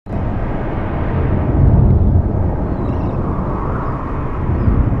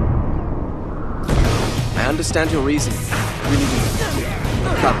understand your reason. We need to...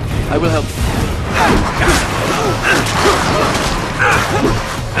 Come, I will help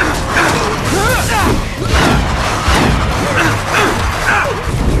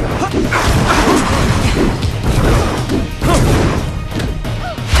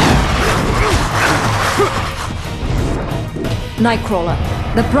Nightcrawler,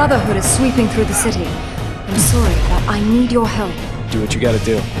 the Brotherhood is sweeping through the city. I'm sorry, but I need your help. Do what you gotta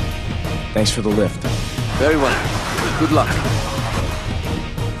do. Thanks for the lift. Very well. Good luck.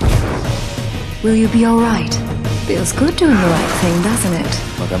 Will you be alright? Feels good doing the right thing, doesn't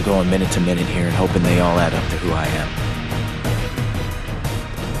it? Look, I'm going minute to minute here and hoping they all add up to who I am.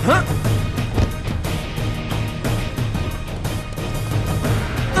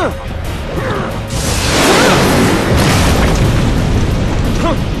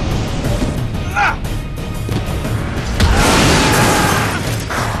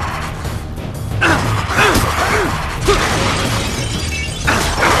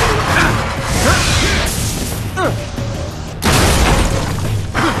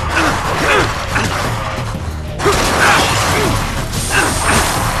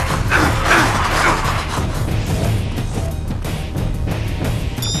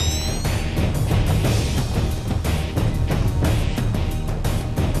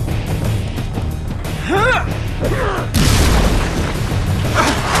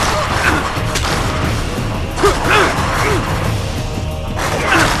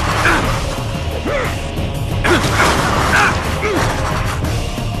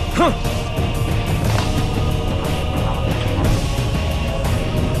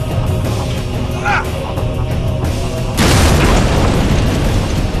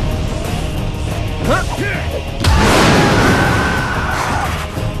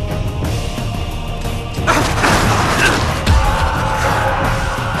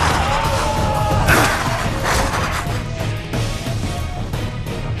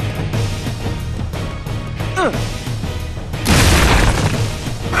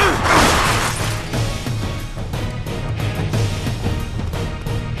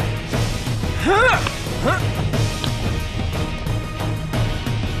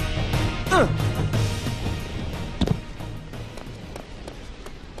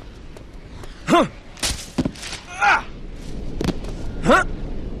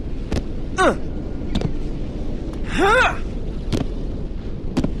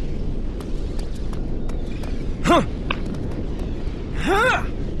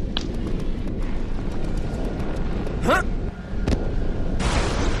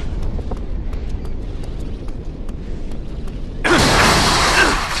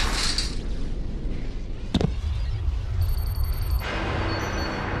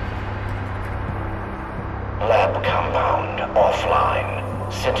 Lab compound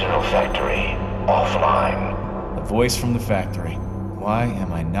offline. Sentinel factory offline. A voice from the factory. Why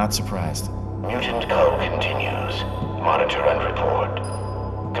am I not surprised? Mutant code continues. Monitor and report.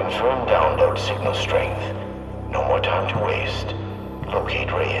 Confirm download signal strength. No more time to waste.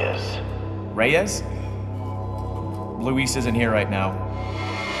 Locate Reyes. Reyes? Luis isn't here right now.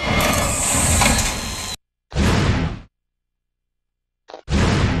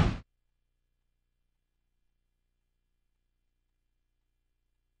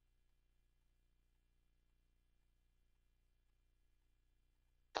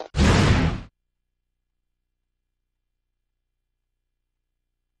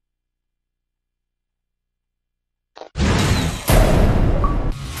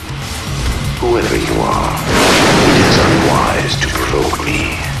 Whoever you are, it is unwise to provoke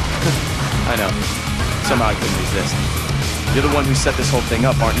me. I know. Somehow I couldn't resist. You're the one who set this whole thing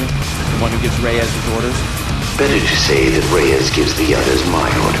up, aren't you? The one who gives Reyes his orders? Better to say that Reyes gives the others my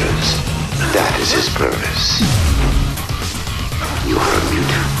orders. That is his purpose. You are a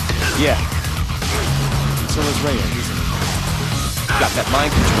mutant. Yeah. So is Reyes, isn't he? Got that mind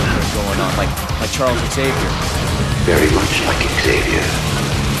control thing going on, like Charles Xavier. Very much like Xavier.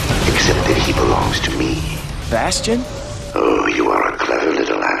 Except that he belongs to me. Bastion? Oh, you are a clever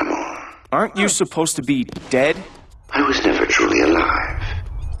little animal. Aren't you supposed to be dead? I was never truly alive.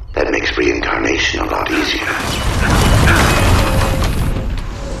 That makes reincarnation a lot easier.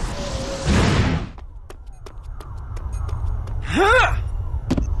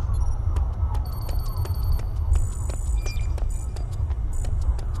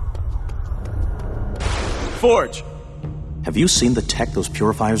 Forge! Have you seen the tech those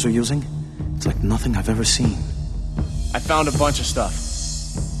purifiers are using? It's like nothing I've ever seen. I found a bunch of stuff.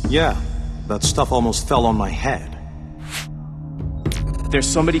 Yeah, that stuff almost fell on my head. There's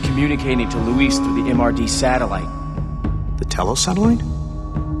somebody communicating to Luis through the MRD satellite. The telesatellite?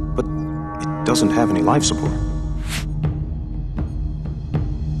 But it doesn't have any life support.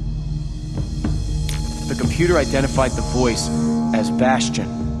 The computer identified the voice as Bastion.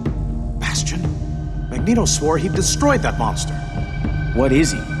 Bastion? Magneto swore he destroyed that monster. What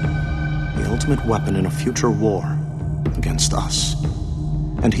is he? The ultimate weapon in a future war against us.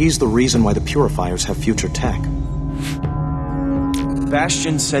 And he's the reason why the Purifiers have future tech.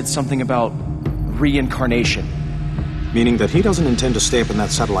 Bastion said something about reincarnation. Meaning that he doesn't intend to stay up in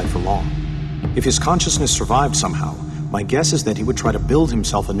that satellite for long. If his consciousness survived somehow, my guess is that he would try to build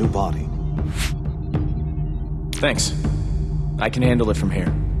himself a new body. Thanks. I can handle it from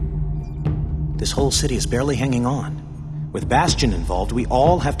here. This whole city is barely hanging on. With Bastion involved, we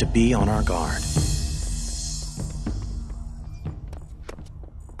all have to be on our guard.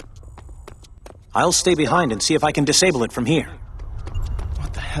 I'll stay behind and see if I can disable it from here.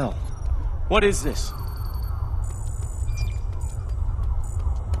 What the hell? What is this?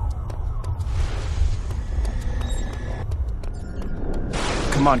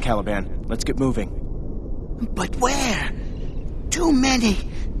 Come on, Caliban. Let's get moving. But where? Too many.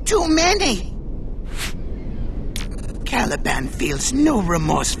 Too many! Caliban feels no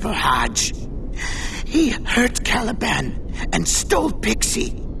remorse for Hodge. He hurt Caliban and stole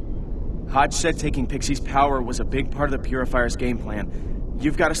Pixie. Hodge said taking Pixie's power was a big part of the Purifier's game plan.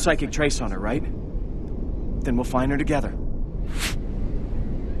 You've got a psychic trace on her, right? Then we'll find her together.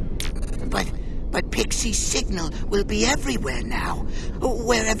 But Pixie's signal will be everywhere now,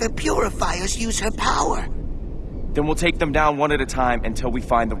 wherever Purifiers use her power. Then we'll take them down one at a time until we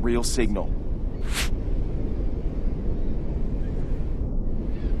find the real signal.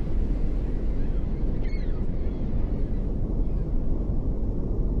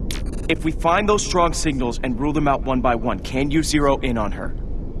 If we find those strong signals and rule them out one by one, can you zero in on her?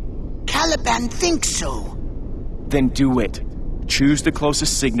 Caliban thinks so. Then do it. Choose the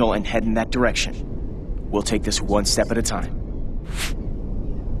closest signal and head in that direction. We'll take this one step at a time.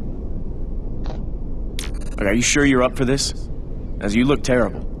 Are you sure you're up for this? As you look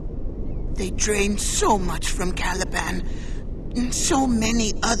terrible. They drained so much from Caliban. So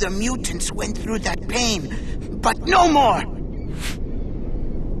many other mutants went through that pain, but no more!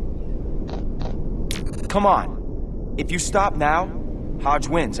 Come on. If you stop now, Hodge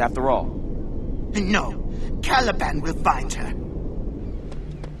wins after all. No, Caliban will find her.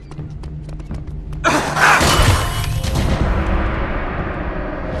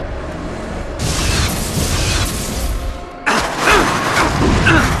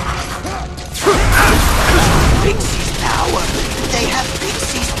 Pixie's power! They have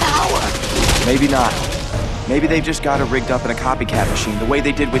Pixie's power! Maybe not. Maybe they've just got her rigged up in a copycat machine, the way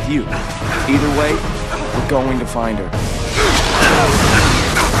they did with you. Either way, we're going to find her.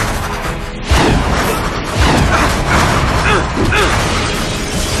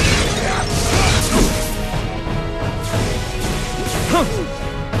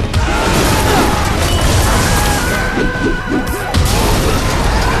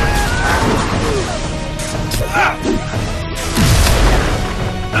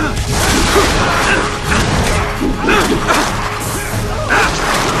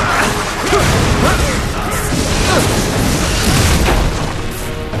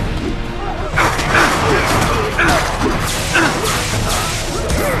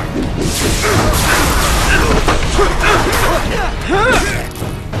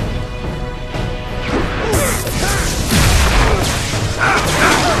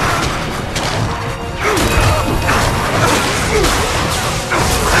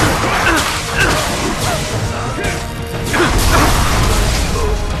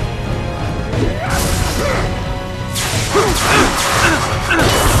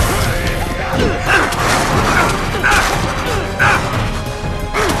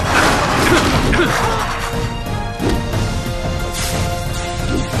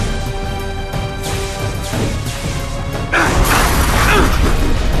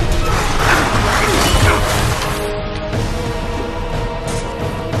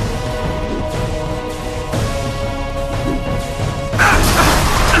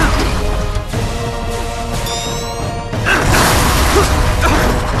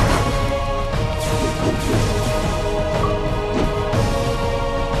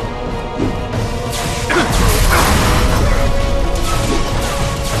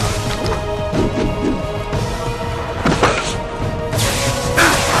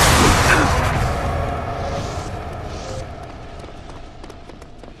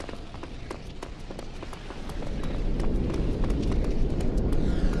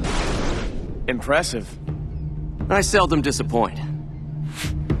 Impressive. I seldom disappoint.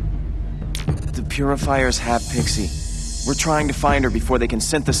 The Purifiers have Pixie. We're trying to find her before they can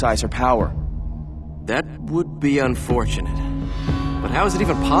synthesize her power. That would be unfortunate. But how is it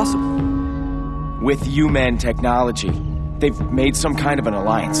even possible? With human technology. They've made some kind of an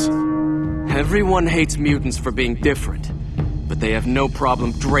alliance. Everyone hates mutants for being different, but they have no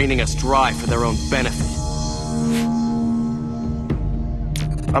problem draining us dry for their own benefit.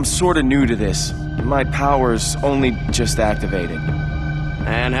 I'm sorta new to this. My power's only just activated.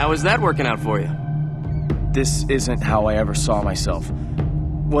 And how is that working out for you? This isn't how I ever saw myself.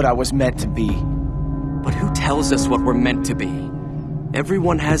 What I was meant to be. But who tells us what we're meant to be?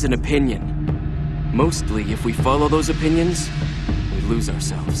 Everyone has an opinion. Mostly, if we follow those opinions, we lose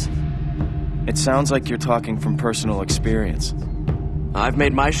ourselves. It sounds like you're talking from personal experience. I've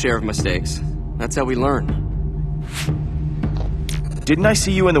made my share of mistakes. That's how we learn. Didn't I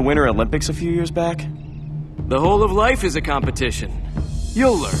see you in the Winter Olympics a few years back? The whole of life is a competition.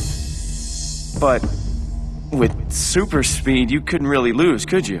 You'll learn. But with super speed, you couldn't really lose,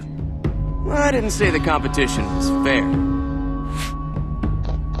 could you? I didn't say the competition was fair.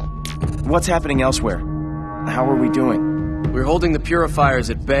 What's happening elsewhere? How are we doing? We're holding the purifiers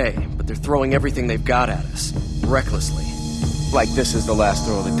at bay, but they're throwing everything they've got at us, recklessly. Like this is the last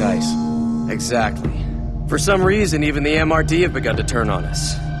throw of the dice. Exactly. For some reason, even the MRD have begun to turn on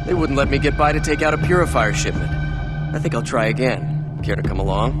us. They wouldn't let me get by to take out a purifier shipment. I think I'll try again. Care to come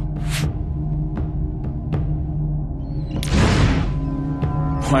along?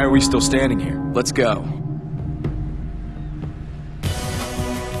 Why are we still standing here? Let's go.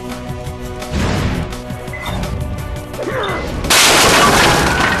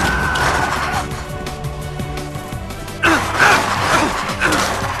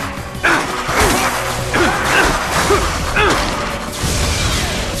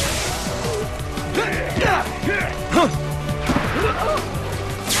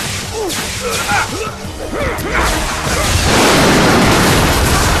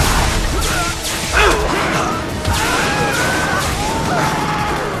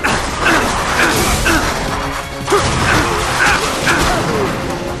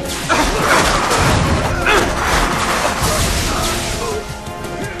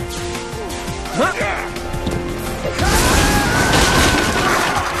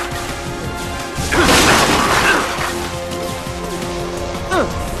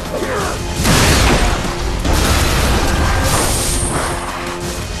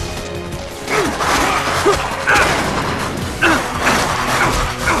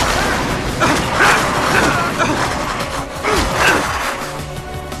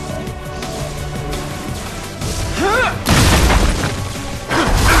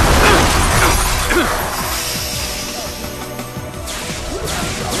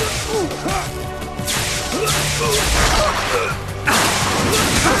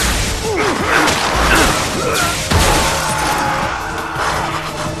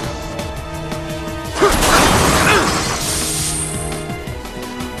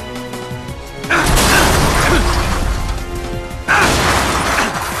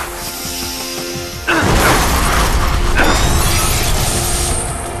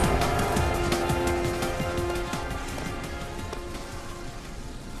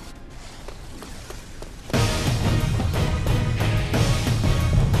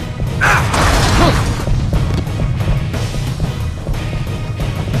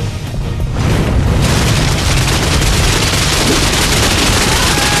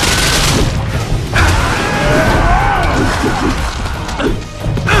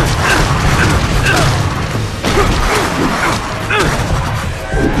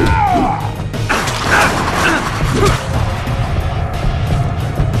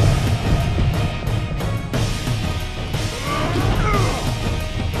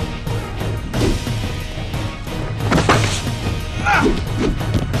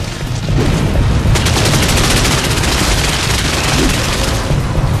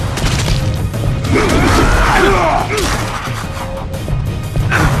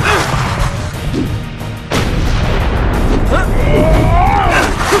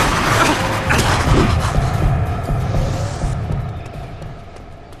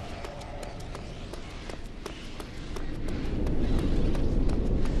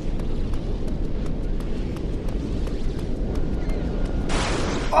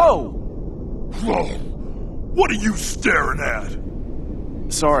 Oh! Whoa! What are you staring at?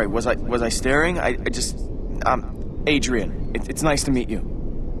 Sorry, was I staring? I just... Adrian. It's nice to meet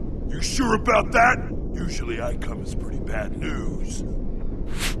you. You sure about that? Usually I come as pretty bad news.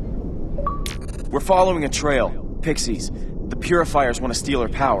 We're following a trail. Pixies. The purifiers want to steal her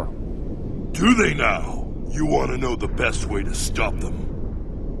power. Do they now? You want to know the best way to stop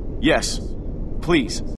them? Yes. Please.